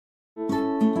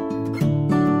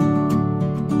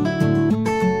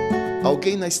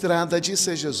Alguém na estrada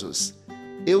disse a Jesus: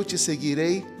 Eu te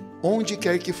seguirei onde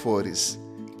quer que fores.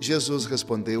 Jesus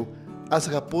respondeu: As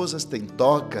raposas têm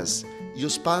tocas e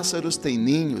os pássaros têm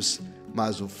ninhos,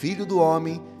 mas o Filho do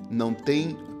Homem não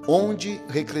tem onde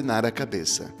reclinar a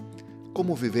cabeça.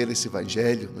 Como viver esse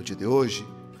Evangelho no dia de hoje?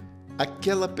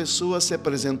 Aquela pessoa se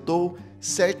apresentou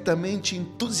certamente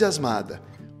entusiasmada,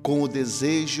 com o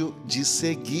desejo de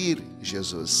seguir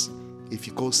Jesus. E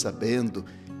ficou sabendo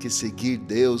que seguir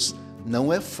Deus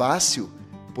não é fácil,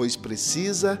 pois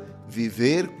precisa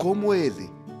viver como Ele,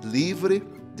 livre,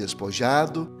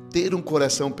 despojado, ter um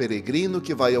coração peregrino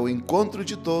que vai ao encontro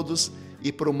de todos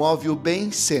e promove o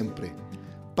bem sempre.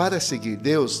 Para seguir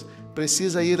Deus,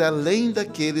 precisa ir além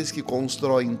daqueles que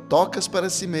constroem tocas para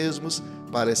si mesmos,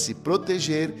 para se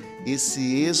proteger e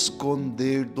se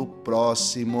esconder do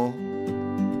próximo.